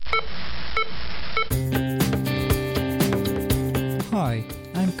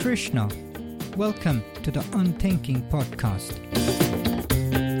Krishna. Welcome to the Unthinking Podcast.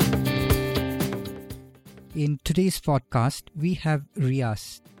 In today's podcast, we have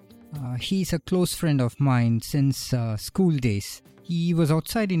Riaz. He's a close friend of mine since school days. He was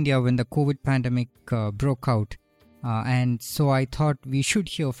outside India when the COVID pandemic broke out, and so I thought we should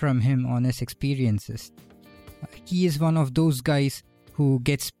hear from him on his experiences. He is one of those guys who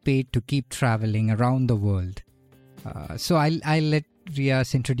gets paid to keep traveling around the world. So I'll let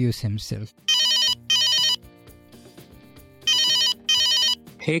Riaz introduce himself.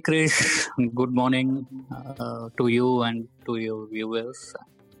 Hey Krish, good morning to you and to your viewers.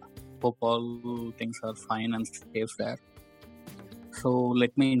 Hope all things are fine and safe there. So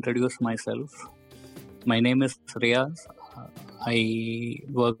let me introduce myself. My name is Riaz. I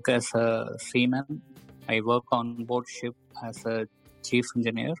work as a seaman. I work on board ship as a chief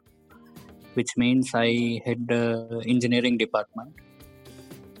engineer, which means I head the engineering department.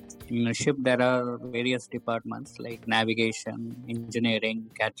 In a ship, there are various departments like navigation, engineering,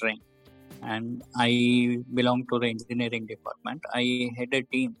 catering, and I belong to the engineering department. I head a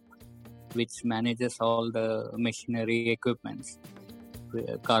team which manages all the machinery equipments,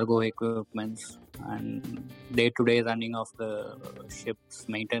 cargo equipments, and day-to-day running of the ship's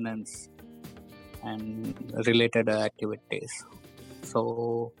maintenance and related activities.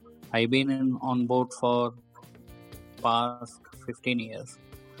 So I've been on board for past 15 years.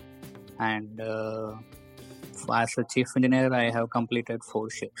 And as a chief engineer, I have completed 4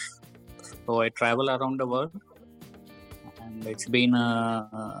 ships. So I travel around the world, and it's been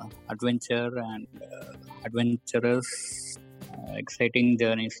an adventure and adventurous, exciting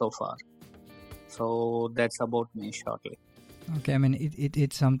journey so far. So that's about me shortly. Okay, I mean,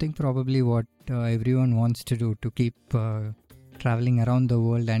 it's something probably what everyone wants to do, to keep traveling around the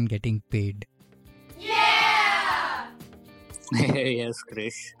world and getting paid. Yes,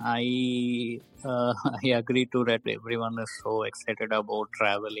 Krish. I agree to that. Everyone is so excited about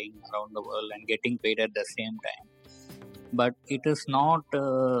traveling around the world and getting paid at the same time. But it is not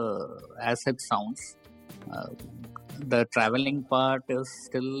as it sounds. The traveling part is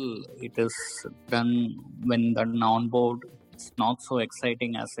still, it is done when done on board. It's not so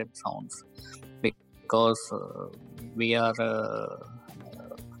exciting as it sounds, because we have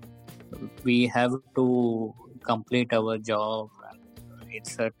to complete our job, and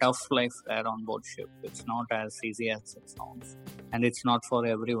it's a tough life there on board ship. It's not as easy as it sounds, and it's not for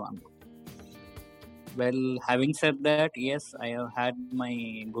everyone. Well, having said that, yes, I have had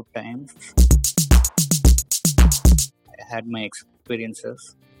my good times. I had my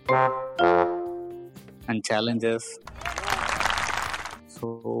experiences and challenges.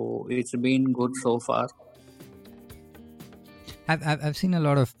 So it's been good so far. I've seen a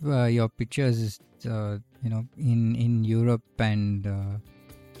lot of your pictures, in Europe and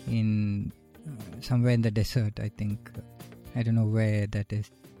in somewhere in the desert, I think. I don't know where that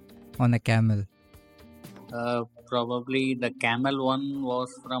is. On a camel. Probably the camel one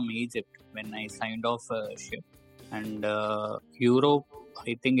was from Egypt when I signed off a ship. And Europe,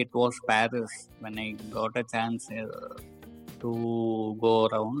 I think it was Paris when I got a chance to go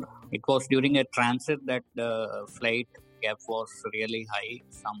around. It was during a transit that the flight gap was really high,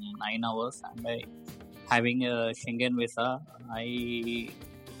 some 9 hours, and having a Schengen visa, I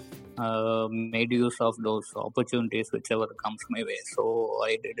made use of those opportunities whichever comes my way. So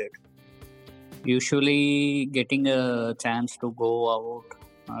I did it. Usually getting a chance to go out,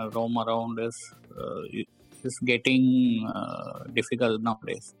 roam around is getting difficult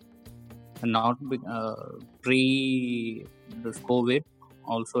nowadays. Not pre this COVID,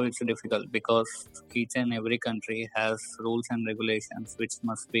 also it's difficult because each and every country has rules and regulations which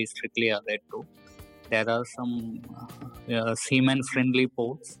must be strictly adhered to. There are some seaman-friendly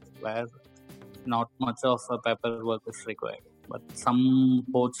ports where not much of paperwork is required. But some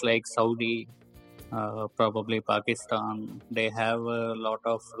ports like Saudi, probably Pakistan, they have a lot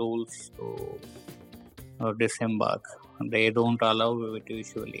of rules to disembark. They don't allow it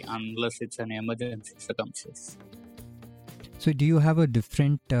usually unless it's an emergency circumstance. So do you have a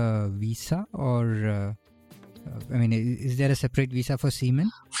different visa, or is there a separate visa for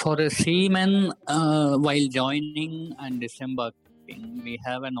seamen? For a seaman, while joining and disembarking, we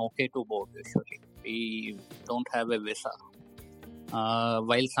have an OK to board usually. We don't have a visa.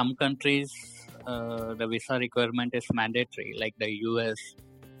 While some countries, the visa requirement is mandatory, like the US,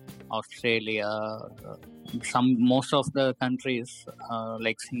 Australia, most of the countries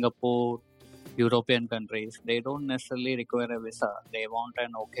like Singapore, European countries, they don't necessarily require a visa. They want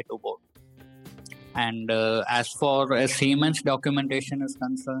an OK to board. And as for a seaman's documentation is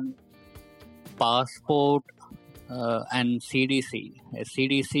concerned, passport, and CDC.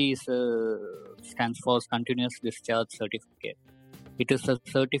 CDC stands for Continuous Discharge Certificate. It is a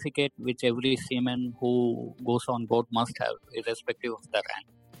certificate which every seaman who goes on board must have, irrespective of the rank.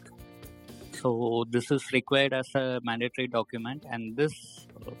 So this is required as a mandatory document, and this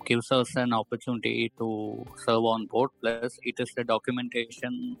gives us an opportunity to serve on board. Plus, it is the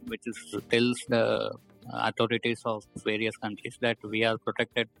documentation which tells the authorities of various countries that we are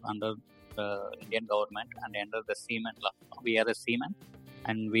protected under the Indian government and under the seaman law. We are a seaman,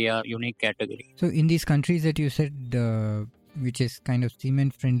 and we are unique category. So in these countries that you said, which is kind of seaman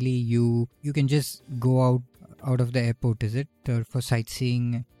friendly, you can just go out of the airport, is it, for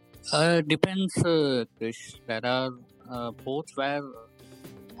sightseeing? Depends, Krish. There are ports where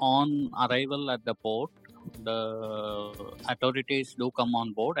on arrival at the port, the authorities do come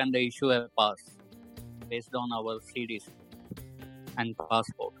on board and they issue a pass based on our CDC and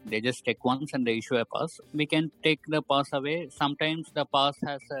passport. They just check once and they issue a pass. We can take the pass away. Sometimes the pass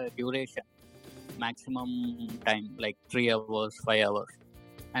has a duration, maximum time, like 3 hours, 5 hours.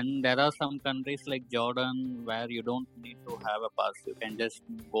 And there are some countries like Jordan where you don't need to have a pass. You can just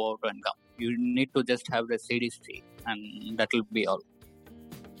go out and come. You need to just have the CDC, and that will be all.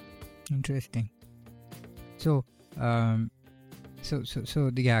 Interesting. So, yeah.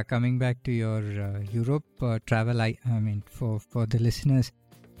 Coming back to your Europe travel, I mean, for the listeners,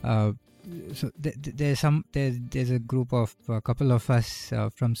 so there's a group of a couple of us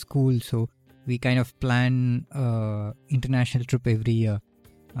from school. So we kind of plan international trip every year.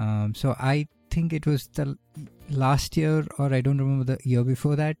 So I think it was the last year, or I don't remember the year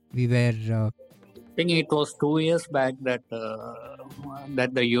before that, we were... I think it was 2 years back that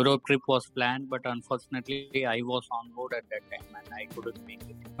the Europe trip was planned, but unfortunately I was on board at that time and I couldn't make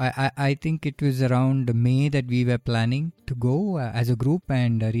it. I think it was around May that we were planning to go as a group,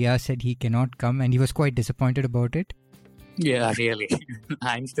 and Riaz said he cannot come and he was quite disappointed about it. Yeah, really.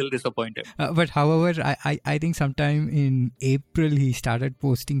 I'm still disappointed. But however, I think sometime in April he started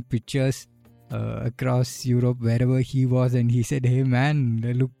posting pictures across Europe wherever he was, and he said, "Hey man,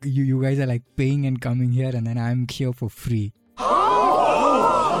 look, you guys are like paying and coming here, and then I'm here for free."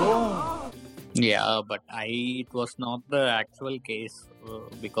 Yeah, but it was not the actual case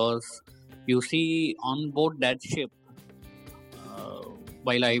because you see on board that ship,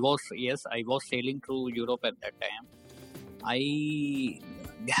 while I was sailing through Europe at that time, I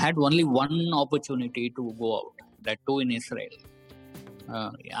had only one opportunity to go out, that too in Israel.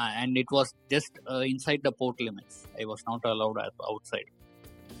 And it was just inside the port limits. I was not allowed outside.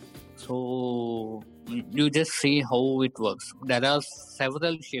 So you just see how it works. There are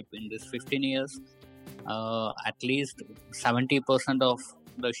several ships in this 15 years. At least 70% of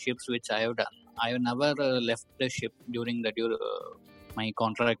the ships which I have done, I have never left the ship during my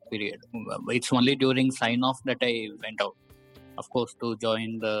contract period. It's only during sign-off that I went out, of course, to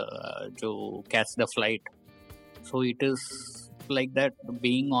catch the flight. So it is like that.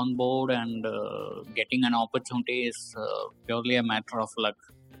 Being on board and getting an opportunity is purely a matter of luck,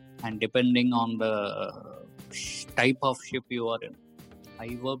 and depending on the type of ship you are in.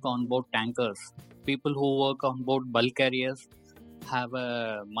 I work on board tankers. People who work on board bulk carriers have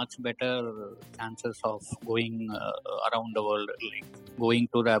a much better chances of going around the world, like going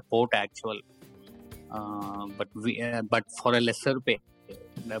to the port actual. But for a lesser pay,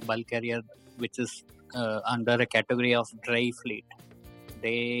 the bulk carrier, which is under a category of dry fleet,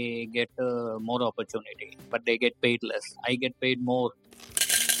 they get more opportunity, but they get paid less. I get paid more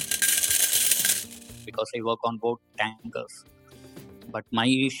because I work on board tankers. But my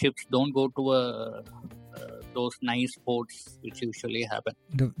ships don't go to those nice ports which usually happen.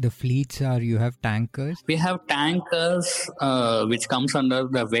 The fleets are, you have tankers? We have tankers which comes under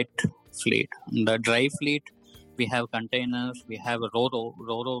the wet fleet. The dry fleet, we have containers, we have RoRo.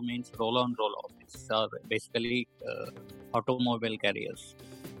 RoRo means roll on, roll off. It's basically automobile carriers.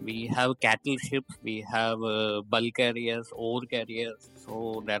 We have cattle ships, we have bulk carriers, ore carriers.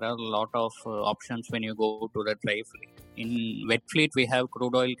 So there are a lot of options when you go to the dry fleet. In wet fleet, we have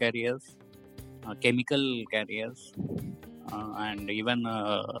crude oil carriers, chemical carriers, and even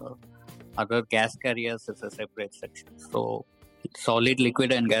other gas carriers is a separate section. So solid,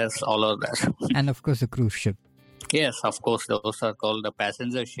 liquid and gas, all of that. And of course the cruise ship. Yes, of course, those are called the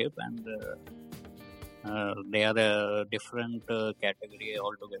passenger ship, and they are a different category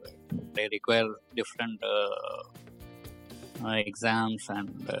altogether. They require different exams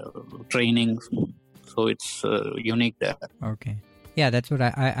and trainings, so it's unique there. Okay. Yeah, that's what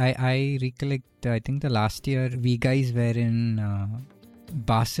I recollect. I think the last year we guys were in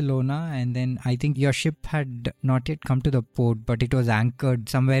Barcelona, and then I think your ship had not yet come to the port, but it was anchored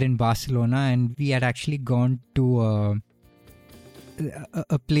somewhere in Barcelona, and we had actually gone to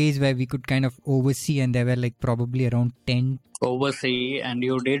a place where we could kind of oversee, and there were like probably around 10 oversee, and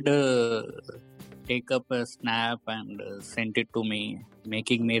you did take up a snap and sent it to me,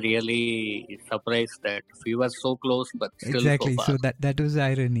 making me really surprised that we were so close but still exactly. so far. So that was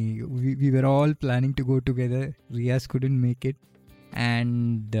irony. We were all planning to go together. Riaz couldn't make it,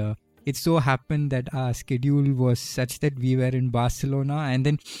 and it so happened that our schedule was such that we were in Barcelona, and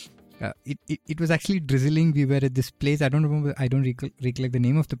then it was actually drizzling. We were at this place. I don't remember. I don't recollect the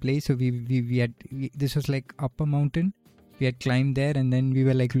name of the place. So we had this was like up a mountain. We had climbed there, and then we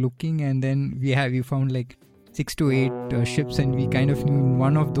were like looking, and then we found like 6 to 8 ships, and we kind of knew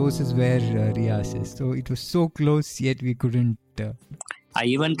one of those is where Riaz is. So it was so close, yet we couldn't. I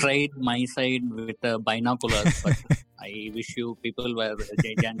even tried my side with binoculars, but I wish you people were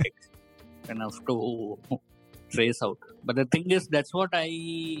gigantic enough to trace out. But the thing is, that's what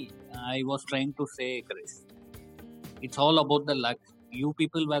I was trying to say, Chris. It's all about the luck. You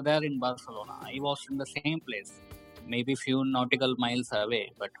people were there in Barcelona. I was in the same place, maybe few nautical miles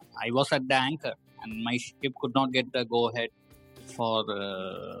away, but I was at the anchor, and my ship could not get the go-ahead for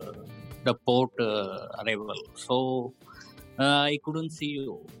the port arrival. So I couldn't see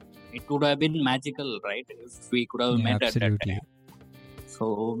you. It would have been magical, right? If we could have met absolutely. at that time.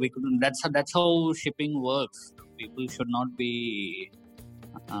 So we couldn't. That's how shipping works. People should not be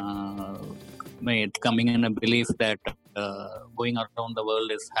coming in a belief that going around the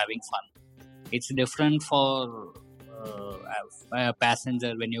world is having fun. It's different for a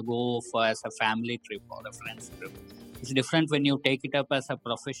passenger when you go for as a family trip or a friend's trip. It's different when you take it up as a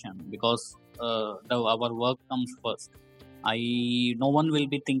profession, because our work comes first. No one will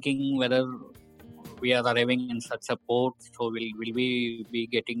be thinking whether we are arriving in such a port, so will we be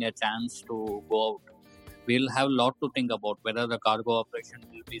getting a chance to go out. We'll have a lot to think about, whether the cargo operation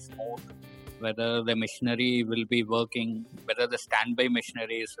will be smooth, whether the machinery will be working, whether the standby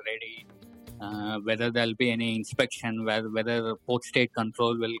machinery is ready, whether there'll be any inspection, whether port state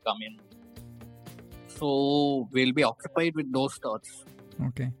control will come in. So we'll be occupied with those thoughts.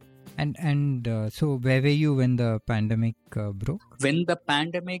 Okay. And so where were you when the pandemic broke? When the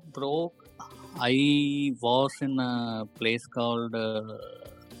pandemic broke, I was in a place called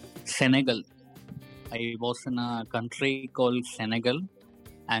Senegal. I was in a country called Senegal,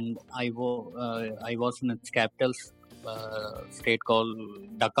 and I was in its capital state called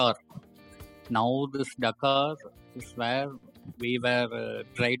Dakar. Now this Dakar is where we were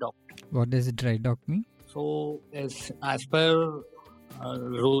dry docked. What does dry dock mean? So as per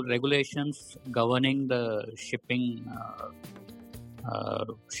regulations governing the shipping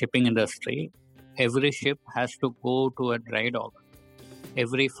industry, every ship has to go to a dry dock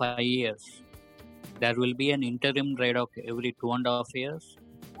every 5 years. There will be an interim dry dock every 2.5 years,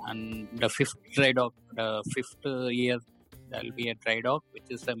 and the fifth dry dock, the fifth year, there will be a dry dock, which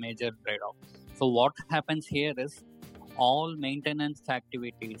is a major dry dock. So what happens here is all maintenance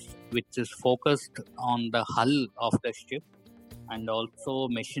activities, which is focused on the hull of the ship, and also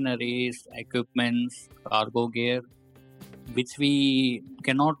machineries, equipments, cargo gear, which we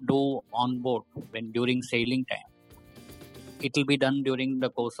cannot do on board during sailing time. It will be done during the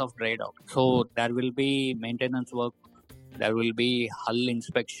course of dry dock. So there will be maintenance work, there will be hull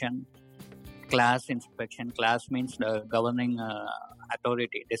inspection, class inspection. Class means the governing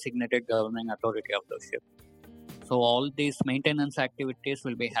authority, designated governing authority of the ship. So all these maintenance activities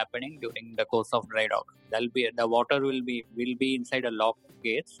will be happening during the course of dry dock. The water will be inside a locked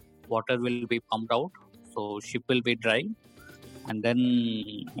gates. Water will be pumped out, so ship will be dry, and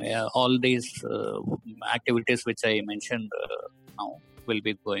then all these activities which I mentioned now will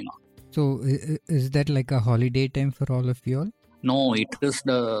be going on. So is that like a holiday time for all of you all? No, it is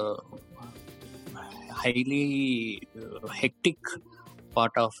the highly hectic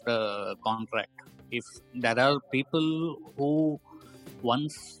part of the contract. If there are people who,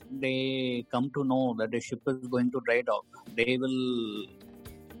 once they come to know that the ship is going to dry dock, they will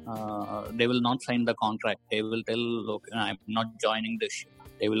not sign the contract. They will tell, "Look, I'm not joining this ship."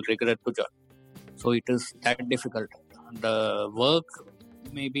 They will regret to join. So it is that difficult. The work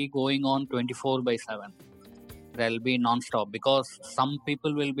may be going on 24/7. There will be non-stop, because some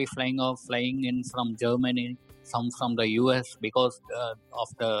people will be flying in from Germany, some from the US, because of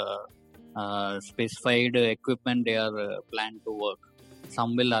the specified equipment they are planned to work.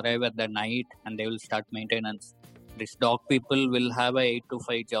 Some will arrive at the night and they will start maintenance. These dock people will have a 8 to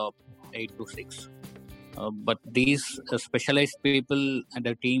 5 job, 8 to 6. But these specialized people and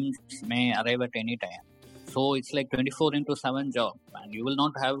the teams may arrive at any time. So it's like 24 into 7 job, and you will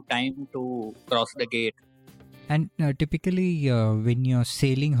not have time to cross the gate. And typically, when you're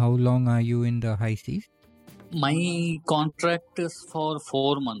sailing, how long are you in the high seas? My contract is for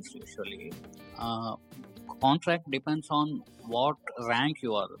 4 months usually. Contract depends on what rank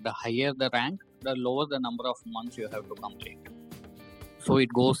you are. The higher the rank, the lower the number of months you have to complete. So it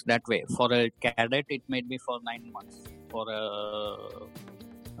goes that way. For a cadet, it may be for 9 months. For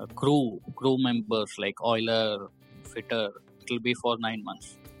a crew members like oiler, fitter, it will be for 9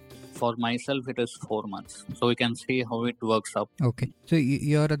 months. For myself, it is 4 months. So we can see how it works up. Okay. So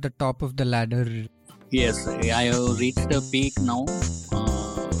you're at the top of the ladder. Yes, I have reached the peak now.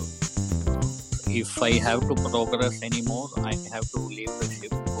 If I have to progress anymore, I have to leave the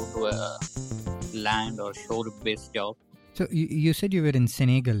ship, go to a land or shore-based job. So you said you were in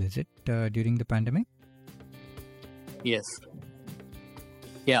Senegal, is it, during the pandemic? Yes.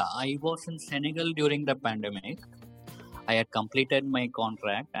 Yeah, I was in Senegal during the pandemic. I had completed my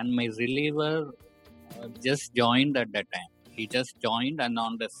contract and my reliever just joined at that time. He just joined, and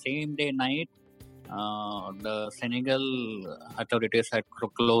on the same day night, the Senegal authorities had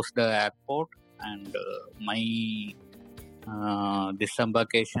closed the airport, and my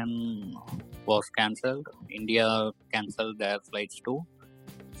disembarkation was cancelled. India cancelled their flights too.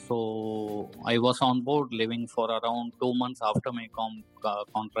 So I was on board living for around 2 months after my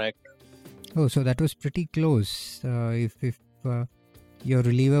contract. Oh, so that was pretty close. If your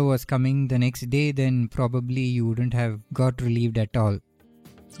reliever was coming the next day, then probably you wouldn't have got relieved at all.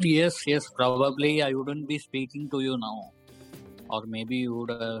 Yes, probably I wouldn't be speaking to you now. Or maybe you would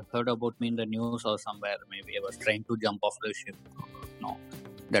have heard about me in the news or somewhere. Maybe I was trying to jump off the ship. No,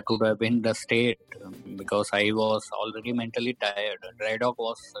 that would have been the state, because I was already mentally tired. Dry dock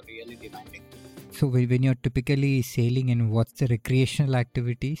was really demanding. So when you're typically sailing, and what's the recreational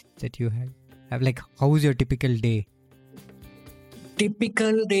activities that you have? Like, how's your typical day?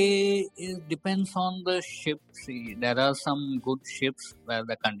 Typical day depends on the ship. See, there are some good ships where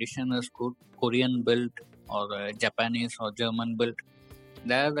the condition is good, Korean built or Japanese or German built.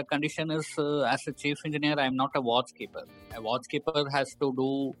 There the condition is, as a chief engineer, I am not a watchkeeper. A watchkeeper has to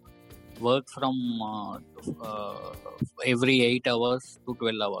do work from every 8 hours to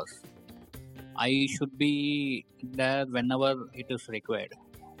 12 hours. I should be there whenever it is required.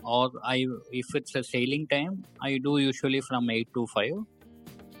 Or if it's a sailing time, I do usually from 8 to 5.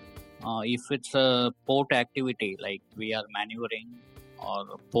 If it's a port activity, like we are maneuvering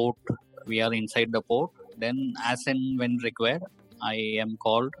or port, we are inside the port, then as and when required, I am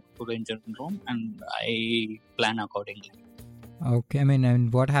called to the engine room and I plan accordingly. Okay,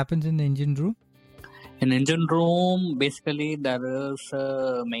 and what happens in the engine room? In engine room, basically there is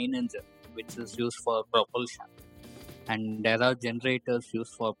a main engine which is used for propulsion, and there are generators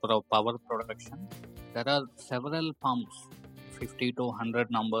used for power production. There are several pumps, 50 to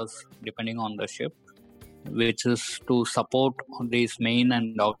 100 numbers depending on the ship, which is to support these main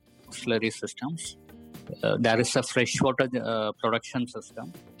and auxiliary systems. There is a freshwater production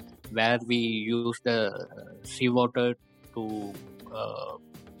system where we use the seawater to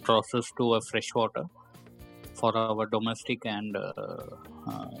process to a freshwater for our domestic and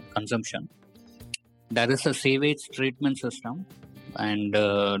consumption. There is a sewage treatment system, and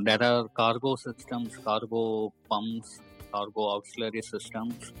there are cargo systems, cargo pumps, cargo auxiliary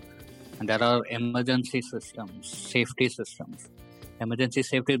systems, and there are emergency systems, safety systems. Emergency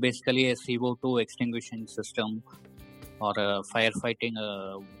safety is basically a CO2 extinguishing system or a firefighting,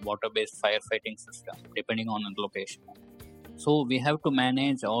 water-based firefighting system, depending on the location. So we have to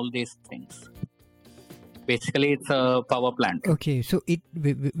manage all these things. Basically, it's a power plant. Okay, so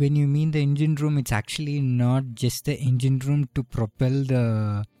when you mean the engine room, it's actually not just the engine room to propel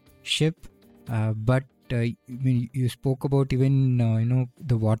the ship, but you spoke about even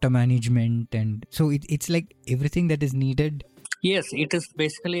the water management, and so it's like everything that is needed. Yes, it is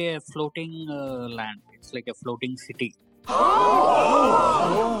basically a floating land. It's like a floating city.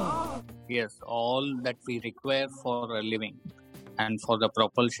 Yes, all that we require for a living and for the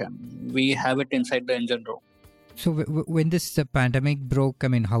propulsion, we have it inside the engine room. So when this pandemic broke,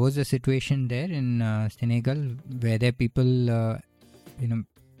 how was the situation there in Senegal? Were there people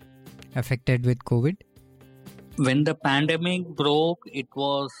affected with COVID? When the pandemic broke, it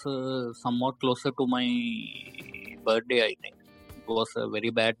was somewhat closer to my birthday, I think. It was a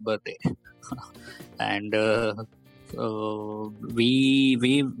very bad birthday. And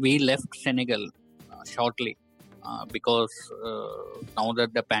we left Senegal shortly because now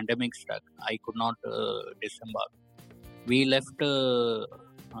that the pandemic struck, I could not disembark. We left the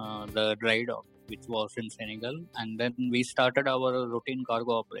dry dock, which was in Senegal, and then we started our routine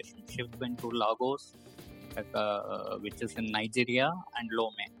cargo operation. Ship went to Lagos, which is in Nigeria, and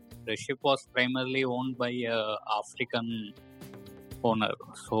Lome. The ship was primarily owned by African owner,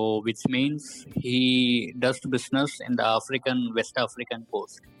 so which means he does business in the West African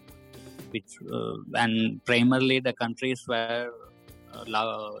coast, which and primarily the countries were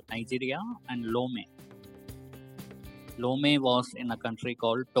Nigeria and Lome. Lome was in a country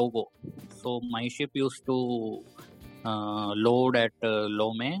called Togo. So my ship used to load at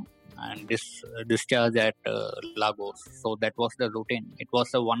Lome and discharge at Lagos. So that was the routine. It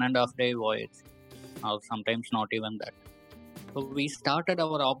was a 1.5 day voyage, or sometimes not even that. So we started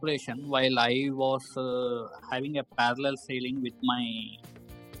our operation while I was having a parallel sailing with my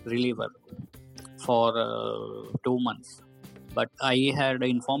reliever for 2 months. But I had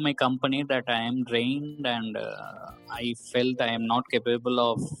informed my company that I am drained and I felt I am not capable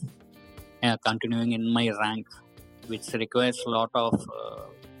of continuing in my rank, which requires a lot of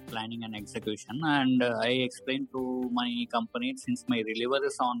planning and execution. And I explained to my company, since my reliever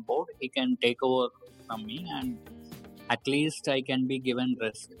is on board, he can take over from me and at least I can be given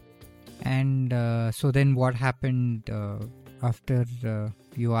rest. And so then what happened after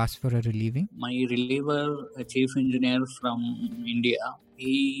you asked for a relieving? My reliever, a chief engineer from India,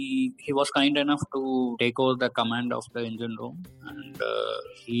 he was kind enough to take over the command of the engine room, and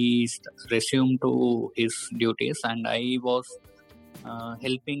he resumed to his duties, and I was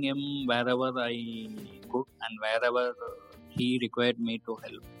helping him wherever I could and wherever he required me to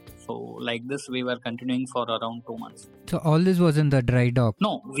help. So like this we were continuing for around 2 months. So all this was in the dry dock?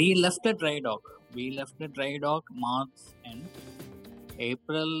 No, we left the dry dock March end.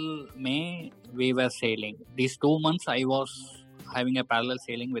 April, May we were sailing. These 2 months I was having a parallel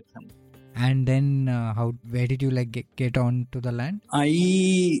sailing with him. And then where did you get on to the land?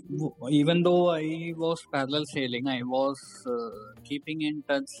 Even though I was parallel sailing, I was keeping in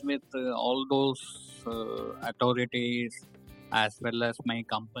touch with all those authorities as well as my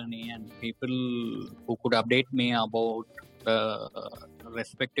company and people who could update me about the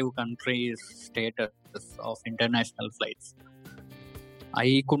respective countries' status of international flights.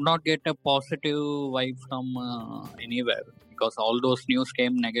 I could not get a positive vibe from anywhere because all those news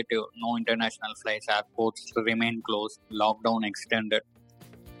came negative. No international flights, airports remained closed, lockdown extended.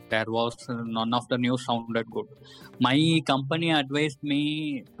 There was none of the news sounded good. My company advised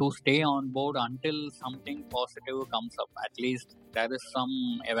me to stay on board until something positive comes up. At least there is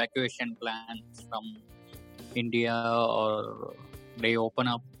some evacuation plans from India, or they open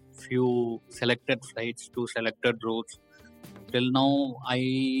up few selected flights to selected routes. Till now,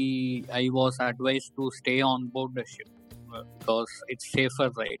 I was advised to stay on board the ship because it's safer,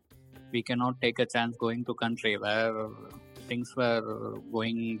 right? We cannot take a chance going to country where things were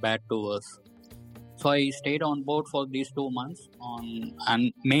going bad to us. So I stayed on board for these 2 months.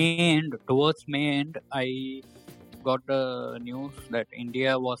 Towards May end, I got the news that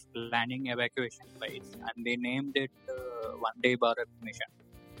India was planning evacuation flights, and they named it Vande Bharat Mission,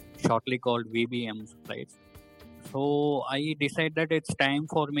 shortly called VBM flights. So I decided that it's time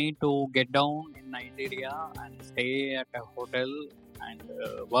for me to get down in Nigeria and stay at a hotel and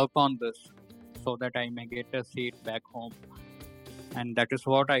work on this so that I may get a seat back home. And that is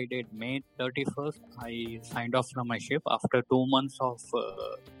what I did. May 31st, I signed off from my ship after 2 months of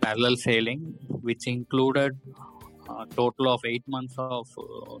parallel sailing, which included a total of 8 months of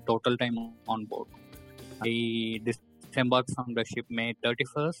total time on board. I disembarked from the ship May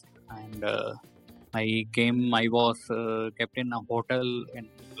 31st and I was kept in a hotel in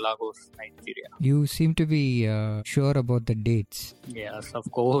Lagos, Nigeria. You seem to be sure about the dates. Yes, of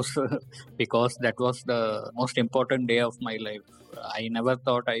course, because that was the most important day of my life. I never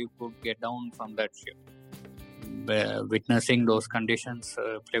thought I could get down from that ship, witnessing those conditions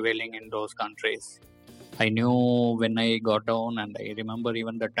prevailing in those countries. I knew when I got down, and I remember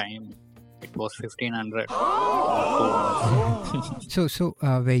even the time. It was 1500. So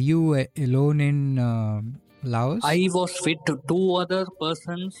were you alone in Laos? I was with 2 other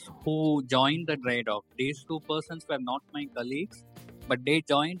persons who joined the dry dock. These 2 persons were not my colleagues, but they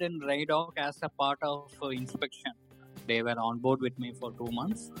joined in dry dock as a part of inspection. They were on board with me for 2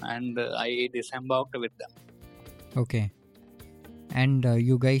 months, and I disembarked with them. Okay. And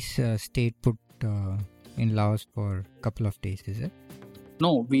you guys stayed put in Laos for a couple of days, is it?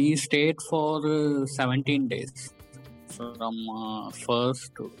 No, we stayed for 17 days. From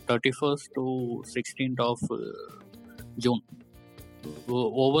 1st to 31st to 16th of June.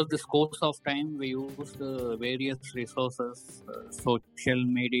 Over this course of time, we used various resources, social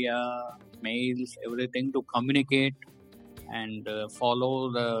media, mails, everything to communicate and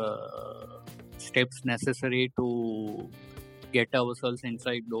follow the steps necessary to get ourselves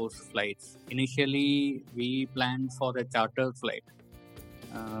inside those flights. Initially, we planned for a charter flight.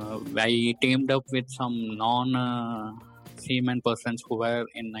 I teamed up with some non-seaman persons who were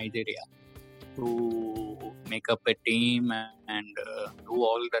in Nigeria to make up a team and do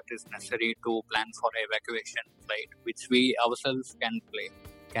all that is necessary to plan for evacuation flight, which we ourselves can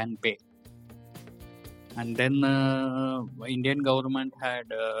pay. And then Indian government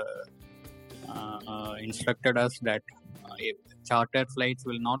had instructed us that charter flights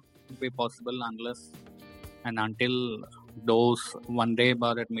will not be possible unless and until those Vande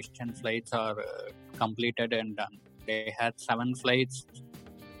Bharat mission flights are completed and done. They had 7 flights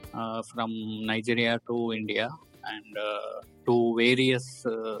from Nigeria to India and to various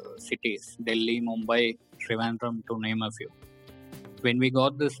cities, Delhi, Mumbai, Trivandrum, to name a few. When we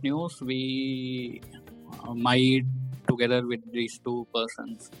got this news, we, together with these 2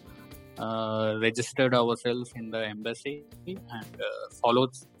 persons, registered ourselves in the embassy and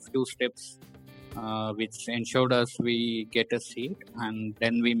followed few steps which ensured us we get a seat, and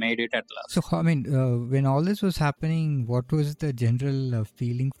then we made it at last. So, when all this was happening, what was the general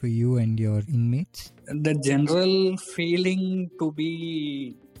feeling for you and your inmates? The general feeling, to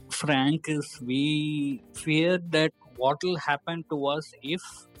be frank, is we feared that what will happen to us if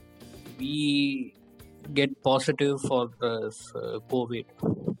we get positive for this COVID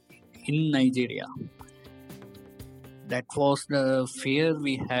in Nigeria. That was the fear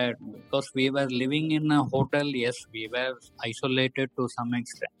we had, because we were living in a hotel. Yes, we were isolated to some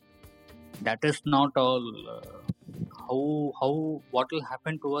extent. That is not all. What will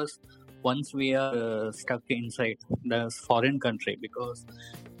happen to us once we are stuck inside the foreign country? Because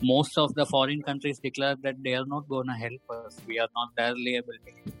most of the foreign countries declare that they are not going to help us. We are not their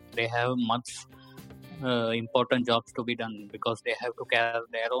liability. They have much important jobs to be done because they have to care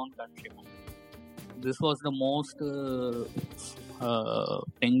their own countrymen. This was the most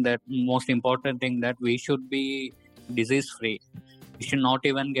important thing, that we should be disease free. We should not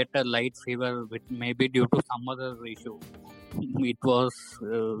even get a light fever, which may be due to some other issue. It was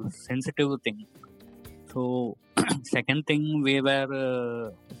a sensitive thing. So, second thing we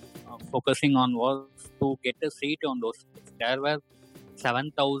were focusing on was to get a seat on those seats. There were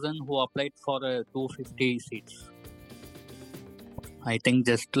 7,000 who applied for 250 seats. I think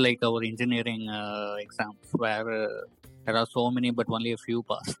just like our engineering exams, where there are so many but only a few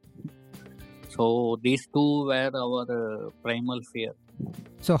pass. So these 2 were our primal fear.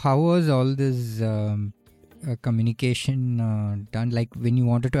 So how was all this communication done? Like when you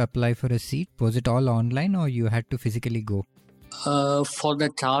wanted to apply for a seat, was it all online or you had to physically go? For the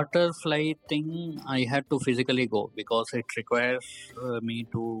charter flight thing, I had to physically go because it requires me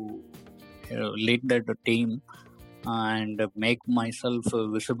to lead the team and make myself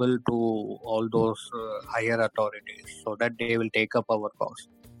visible to all those higher authorities so that they will take up our cause.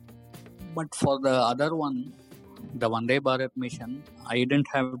 But for the other one, the Vande Bharat mission, I didn't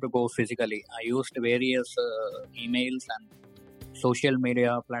have to go physically. I used various emails and social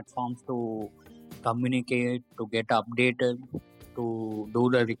media platforms to communicate, to get updated, to do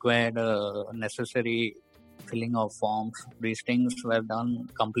the required necessary filling of forms. These things were done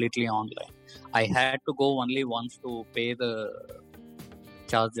completely online. I had to go only once to pay the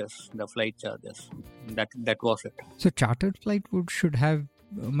charges, the flight charges. That was it. So chartered flight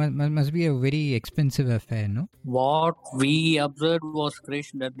must be a very expensive affair, no? What we observed was,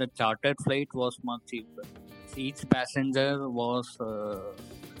 Krish, that the chartered flight was much cheaper. Each passenger was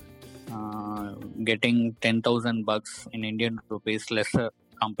getting 10,000 bucks in Indian rupees lesser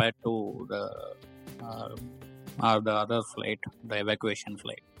compared to the other flight, the evacuation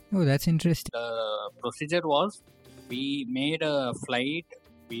flight. Oh, that's interesting. The procedure was, we made a flight.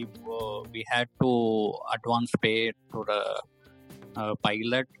 We had to advance pay to the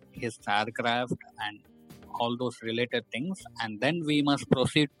pilot, his aircraft, and all those related things, and then we must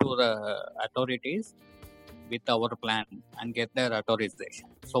proceed to the authorities with our plan and get their authorization.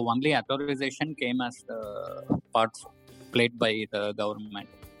 So only authorization came as the parts played by the government,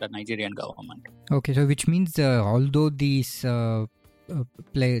 the Nigerian government. Okay, so which means although these chartered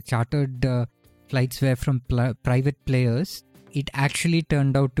flights were from private players, it actually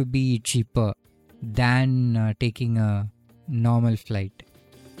turned out to be cheaper than taking a normal flight.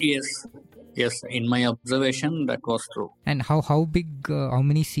 Yes, in my observation, that was true. And how big, how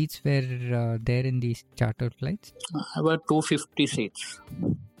many seats were there in these chartered flights? About 250 seats.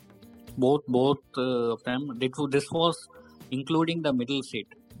 Both of them. This was including the middle seat,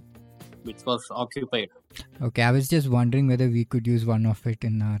 which was occupied. Okay, I was just wondering whether we could use one of it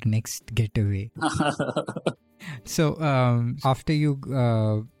in our next getaway. So, after you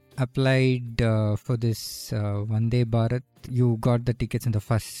applied for this Vande Bharat, you got the tickets in the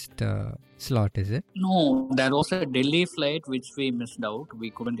first slot, is it? No, there was a Delhi flight which we missed out.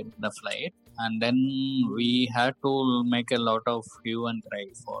 We couldn't get the flight. And then we had to make a lot of hue and cry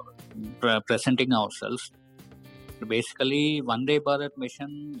for presenting ourselves. Basically, Vande Bharat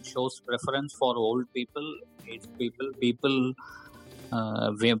mission shows preference for old people, aged people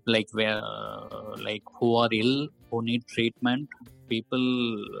who are ill, who need treatment, people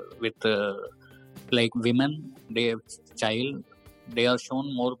with like women, they have child. They are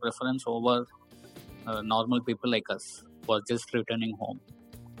shown more preference over normal people like us who are just returning home.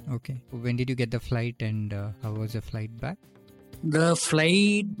 Okay. When did you get the flight, and how was the flight back? The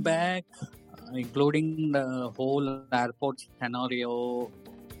flight back, including the whole airport scenario,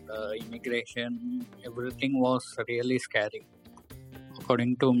 the immigration, everything was really scary.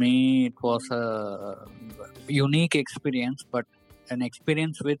 According to me, it was a unique experience, but an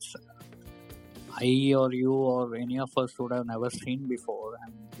experience which I or you or any of us would have never seen before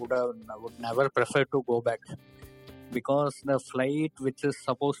and would never prefer to go back. Because the flight, which is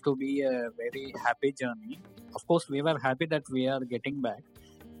supposed to be a very happy journey, of course we were happy that we are getting back,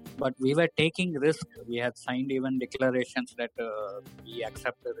 but we were taking risk. We had signed even declarations that we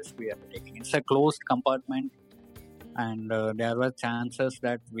accept the risk we are taking. It's a closed compartment, and there were chances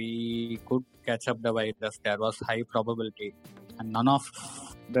that we could catch up the virus. There was high probability, and none of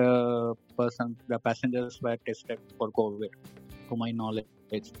the passengers were tested for COVID, to my knowledge.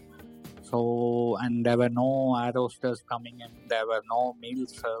 So, and there were no air hostess coming in, there were no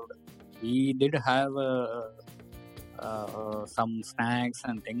meals served. We did have some snacks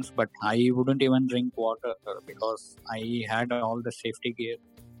and things, but I wouldn't even drink water because I had all the safety gear.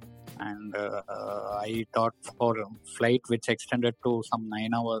 And I thought for a flight which extended to some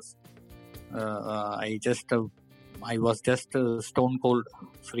 9 hours, I was just stone cold,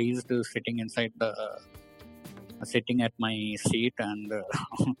 freezed, sitting at my seat, and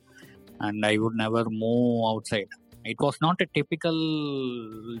and I would never move outside. It was not a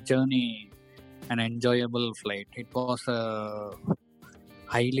typical journey, an enjoyable flight. It was a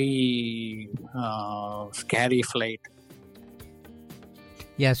highly scary flight.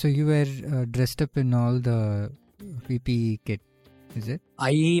 Yeah, so you were dressed up in all the PPE kit, is it?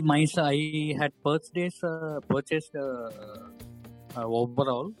 I had purchased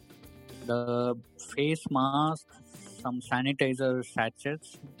overall the face mask, some sanitizer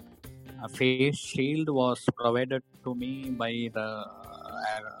sachets. A face shield was provided to me by the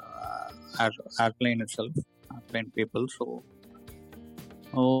airplane people. So,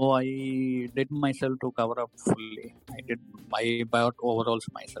 I did myself to cover up fully. I bought overalls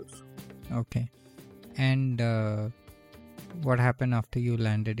myself. Okay. And what happened after you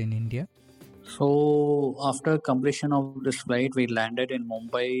landed in India? So, after completion of this flight, we landed in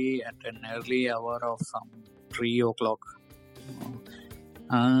Mumbai at an early hour of some 3 o'clock.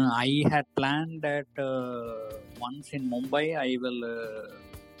 I had planned that once in Mumbai, I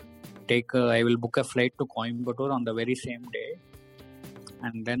will book a flight to Coimbatore on the very same day,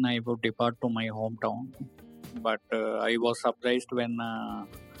 and then I would depart to my hometown. But I was surprised when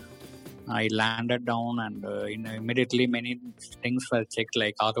I landed down, and immediately many things were checked,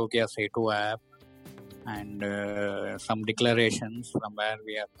 like Arogya Setu app and some declarations from where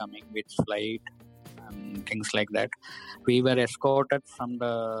we are coming, which flight, and things like that. We were escorted from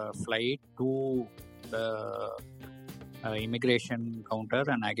the flight to the immigration counter,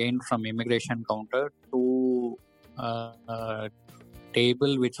 and again from immigration counter to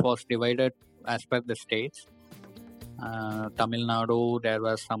table which was divided as per the states. Tamil Nadu, there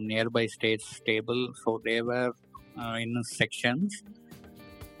were some nearby states table, so they were in sections.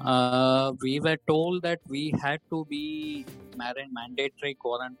 We were told that we had to be mandatory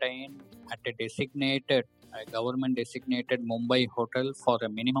quarantine at a government designated Mumbai hotel for a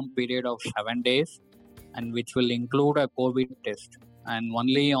minimum period of 7 days, and which will include a COVID test. And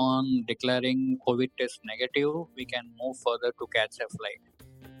only on declaring COVID test negative, we can move further to catch a flight.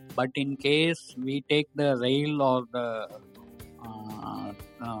 But in case we take the rail or the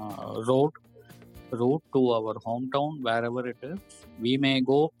route to our hometown, wherever it is, we may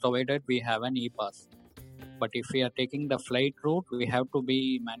go provided we have an e-pass. But if we are taking the flight route, we have to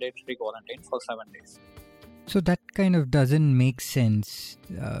be mandatory quarantine for 7 days. So that kind of doesn't make sense.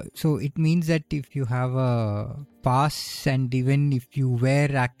 So it means that if you have a pass, and even if you were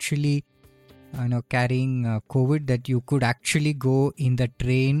actually carrying COVID, that you could actually go in the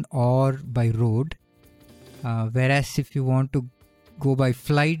train or by road. Whereas if you want to go by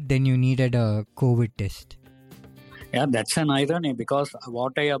flight, then you needed a COVID test. Yeah, that's an irony, because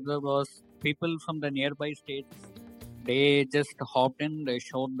what I observed was people from the nearby states, they just hopped in, they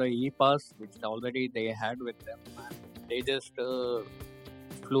showed the e-pass, which already they had with them, and they just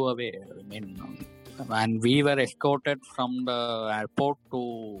flew away. I mean, and we were escorted from the airport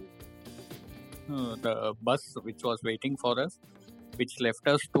to the bus which was waiting for us, which left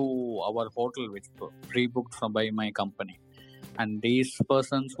us to our hotel, which was pre-booked by my company. And these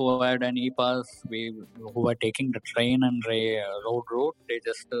persons who had an e-pass, who were taking the train and road route, they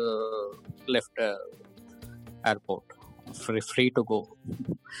just left airport free to go.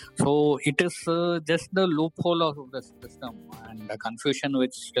 So it is just the loophole of the system and the confusion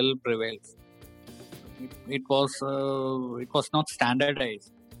which still prevails. It was not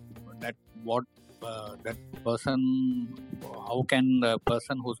standardized. That what that person, how can the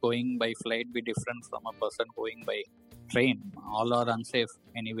person who's going by flight be different from a person going by train? All are unsafe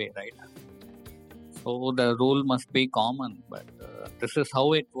anyway, right? So the rule must be common, but this is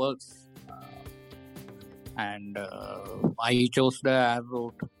how it works. And I chose the air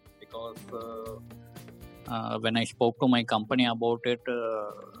route because when I spoke to my company about it,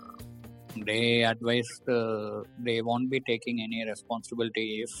 they advised they won't be taking any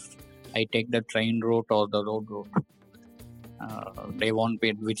responsibility if I take the train route or the road route. They won't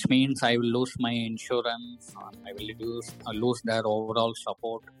be, which means I will lose my insurance, I will lose their overall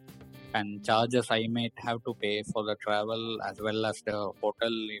support, and charges I might have to pay for the travel as well as the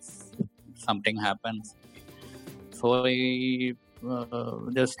hotel if something happens. So I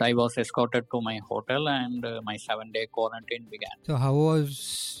was escorted to my hotel, and my 7-day quarantine began. So how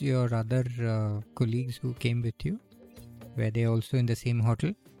was your other colleagues who came with you? Were they also in the same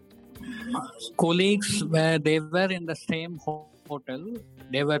hotel? Colleagues, they were in the same hotel.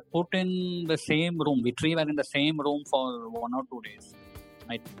 They were put in the same room. We were in the same room for 1 or 2 days.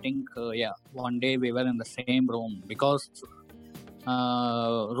 I think, one day we were in the same room because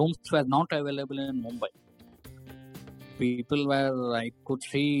rooms were not available in Mumbai. People were, I could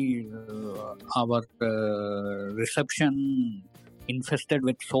see our reception infested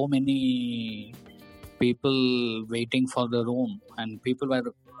with so many people waiting for the room, and people were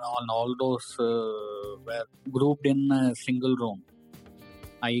on all those were grouped in a single room.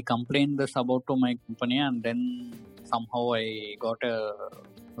 I complained this about to my company, and then somehow I got a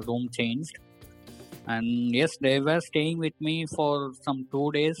room changed. And yes, they were staying with me for some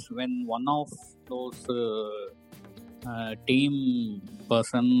 2 days when one of those team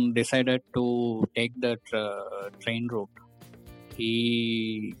person decided to take that train route.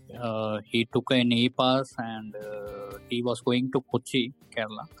 He took an e-pass and he was going to Kochi,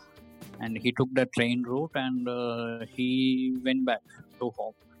 Kerala, and he took the train route and he went back to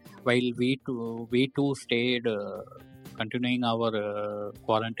home, while we too stayed continuing our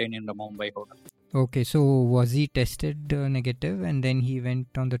quarantine in the Mumbai hotel. Okay, so was he tested negative and then he went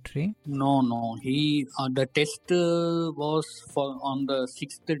on the train? No. He the test was on the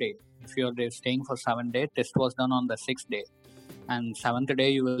 6th day. If you are staying for 7 days, test was done on the 6th day, and 7th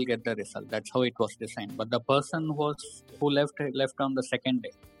day you will get the result. That's how it was designed. But the person who left on the 2nd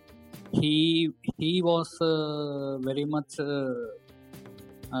day, he was very much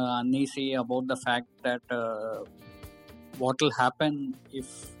uneasy about the fact that what will happen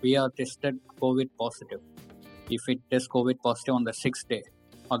if we are tested COVID positive. If it tests COVID positive on the 6th day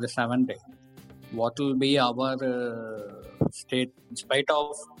or the 7th day, what will be our state, in spite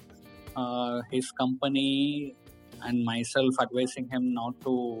of his company and myself advising him not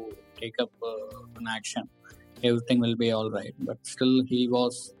to take up an action. Everything will be all right. But still he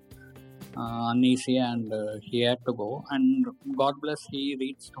was uneasy and he had to go. And God bless, he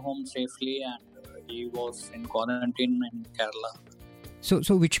reached home safely and he was in quarantine in Kerala.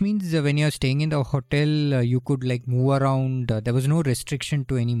 So which means when you're staying in the hotel, you could like move around. There was no restriction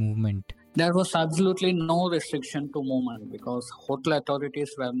to any movement. There was absolutely no restriction to movement because hotel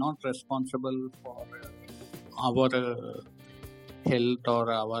authorities were not responsible for our health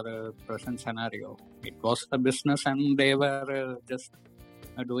or our present scenario. It was the business and they were just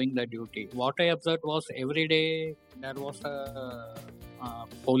doing the duty. What I observed was every day there was a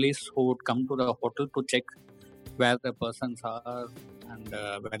police who would come to the hotel to check where the persons are and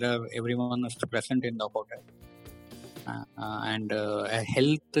whether everyone is present in the hotel. And a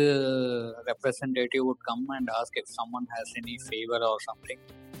health representative would come and ask if someone has any fever or something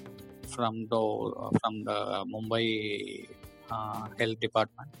from the Mumbai health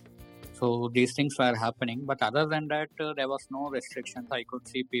department. So these things were happening, but other than that, there was no restrictions. I could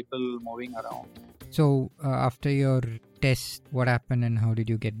see people moving around. So after your test, what happened and how did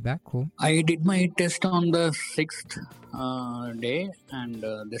you get back home? I did my test on the 6th day, and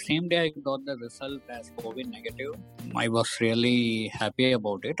the same day I got the result as COVID negative. I was really happy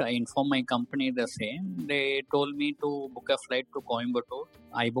about it. I informed my company the same. They told me to book a flight to Coimbatore.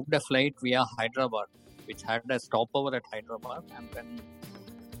 I booked a flight via Hyderabad, which had a stopover at Hyderabad, and then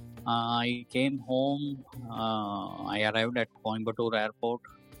I came home. I arrived at Coimbatore airport.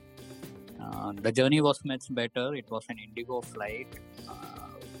 The journey was much better. It was an Indigo flight.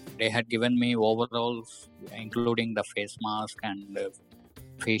 They had given me overalls, including the face mask and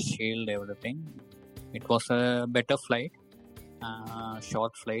face shield, everything. It was a better flight,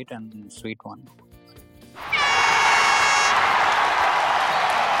 short flight and sweet one.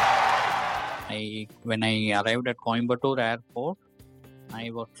 When I arrived at Coimbatore airport, I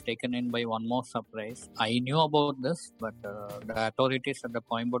was taken in by one more surprise. I knew about this, but the authorities at the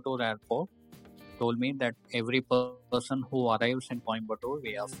Coimbatore airport told me that every person who arrives in Coimbatore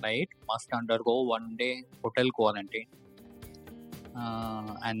via flight must undergo 1 day hotel quarantine.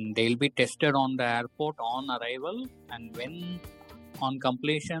 And they'll be tested on the airport on arrival, and when on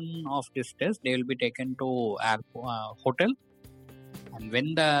completion of this test, they will be taken to hotel. And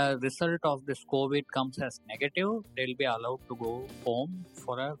when the result of this COVID comes as negative, they'll be allowed to go home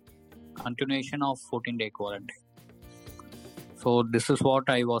for a continuation of 14-day quarantine. So this is what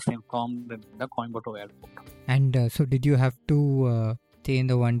I was informed at the Coimbatore airport. And so did you have to stay in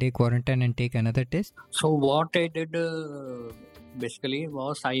the 1 day quarantine and take another test? So what I did basically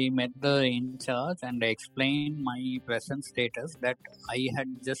was I met the in charge and I explained my present status, that I had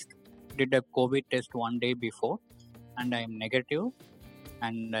just did a COVID test 1 day before and I am negative.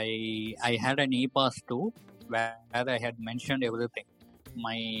 And I had an e-pass too, where I had mentioned everything.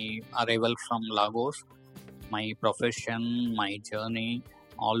 My arrival from Lagos, my profession, my journey,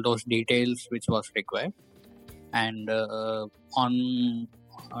 all those details which was required. And on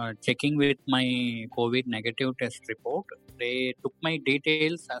checking with my COVID negative test report, they took my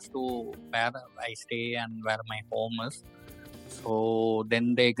details as to where I stay and where my home is. So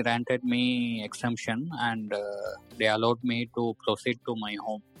then they granted me exemption and they allowed me to proceed to my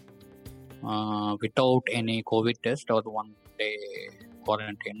home without any COVID test or 1 day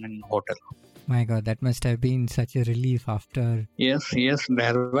quarantine in hotel. My God, that must have been such a relief after. Yes.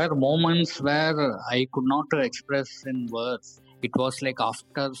 There were moments where I could not express in words. It was like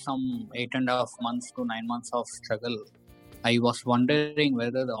after some 8.5 months to 9 months of struggle, I was wondering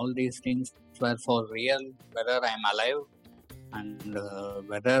whether all these things were for real, whether I am alive, and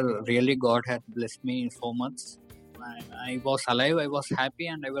whether really God had blessed me so much. I was alive, I was happy,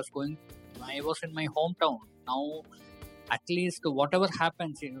 and I was in my hometown. Now, at least whatever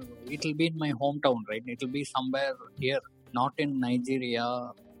happens, it will be in my hometown, right? It will be somewhere here, not in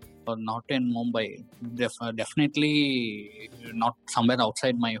Nigeria or not in Mumbai. Definitely not somewhere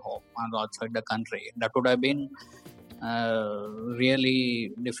outside my home or outside the country. That would have been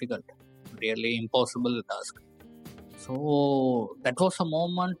really difficult, really impossible task. So that was a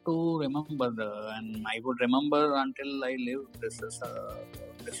moment to remember, and I would remember until I live. This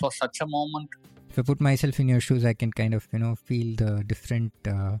was such a moment. If I put myself in your shoes, I can kind of, feel the different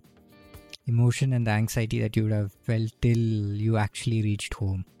emotion and the anxiety that you would have felt till you actually reached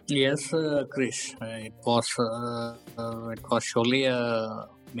home. Yes, Krish. It was surely a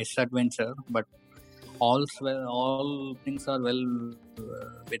misadventure, but all things are well,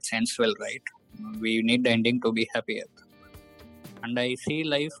 which ends well, right? We need the ending to be happier. And I see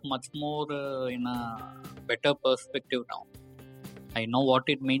life much more in a better perspective now. I know what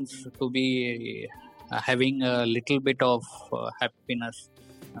it means to be having a little bit of happiness,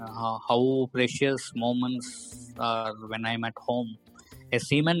 how precious moments are when I'm at home. A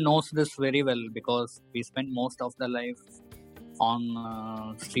seaman knows this very well because we spend most of the life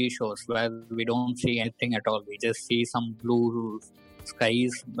on seashores where we don't see anything at all. We just see some blue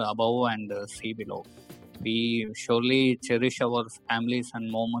skies above and sea below. We surely cherish our families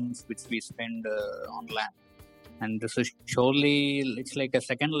and moments which we spend on land. And this is surely, it's like a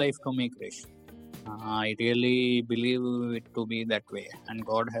second life to me, Krish. I really believe it to be that way. And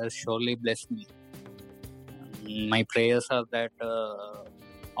God has surely blessed me. My prayers are that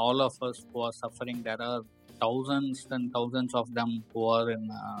all of us who are suffering, there are thousands and thousands of them who are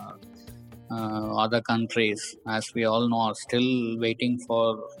in other countries, as we all know, are still waiting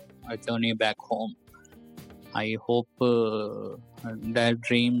for a journey back home. I hope their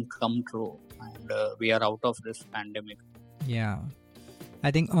dream come true and we are out of this pandemic. Yeah. I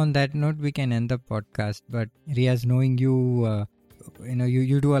think on that note, we can end the podcast. But Riaz, knowing you,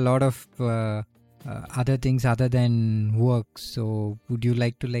 you do a lot of other things other than work. So would you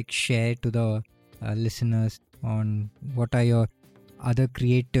like to share to the listeners on what are your other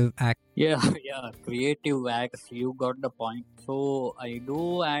creative acts? Yeah, creative acts. You got the point. So I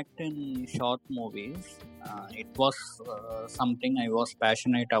do act in short movies. It was something I was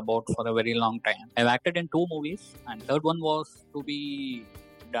passionate about for a very long time. I've acted in 2 movies, and third one was to be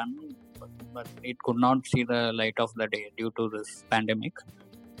done, but it could not see the light of the day due to this pandemic.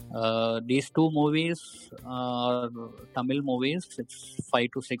 These 2 movies are Tamil movies. It's 5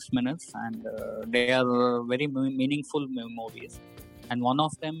 to 6 minutes, and they are very meaningful movies. And one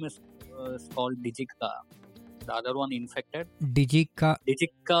of them is called Digika. The other one, Infected.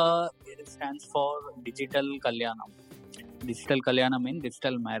 Digika stands for Digital Kalyanam. Digital Kalyanam means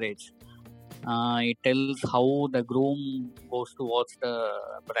digital marriage. It tells how the groom goes towards the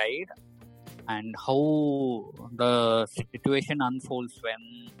bride and how the situation unfolds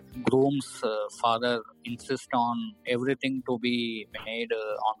when groom's father insists on everything to be made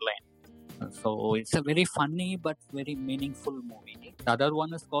online. So it's a very funny but very meaningful movie. The other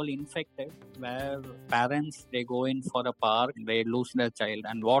one is called Infected, where parents, they go in for a park, they lose their child,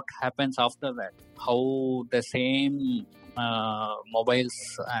 and what happens after that, how the same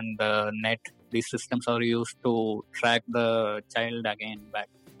mobiles and the net, these systems are used to track the child again back,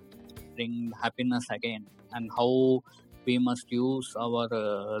 bring happiness again, and how we must use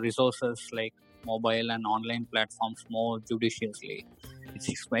our resources like mobile and online platforms more judiciously.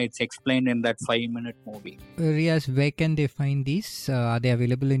 It's explained in that 5-minute movie. Riaz, where can they find these? Are they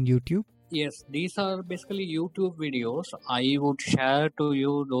available in YouTube? Yes, these are basically YouTube videos. I would share to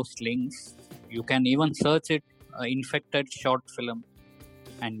you those links. You can even search it, Infected short film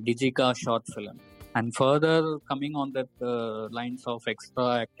and Digika short film. And further, coming on that lines of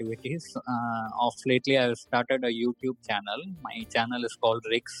extra activities, of lately I have started a YouTube channel. My channel is called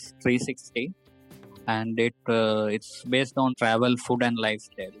Rix 360. And it's based on travel, food and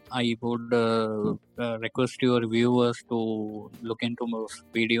lifestyle. I would request your viewers to look into those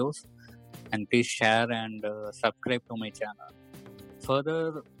videos and please share and subscribe to my channel.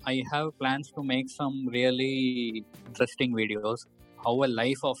 Further, I have plans to make some really interesting videos. How a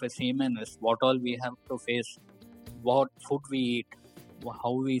life of a seaman is, what all we have to face, what food we eat,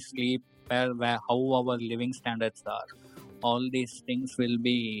 how we sleep, how our living standards are. All these things will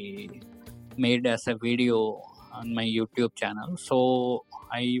be made as a video on my YouTube channel. So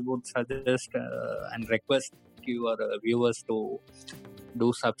I would suggest and request your viewers to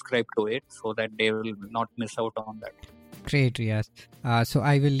do subscribe to it so that they will not miss out on that. Great, Riaz. So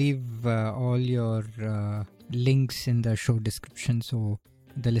I will leave all your links in the show description so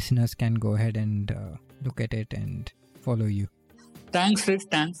the listeners can go ahead and look at it and follow you. Thanks, Rich.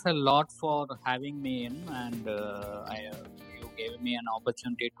 Thanks a lot for having me in, and you gave me an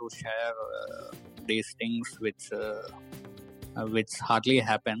opportunity to share these things which hardly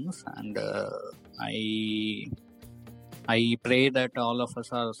happens, and I pray that all of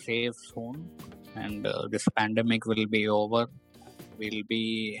us are safe soon, and this pandemic will be over. We'll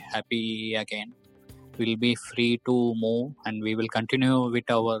be happy again. We'll be free to move, and we will continue with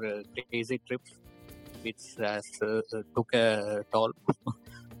our crazy trips, which has took a toll.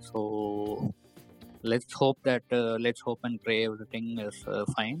 So let's hope and pray everything is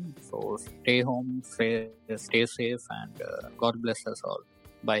fine. So stay home, stay safe, and God bless us all.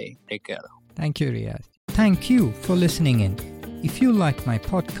 Bye. Take care. Thank you, Riaz. Thank you for listening in. If you like my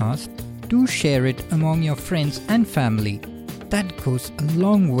podcast, do share it among your friends and family. That goes a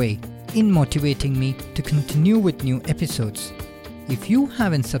long way in motivating me to continue with new episodes. If you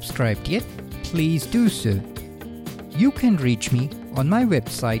haven't subscribed yet, please do so. You can reach me on my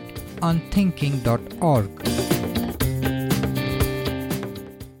website unthinking.org.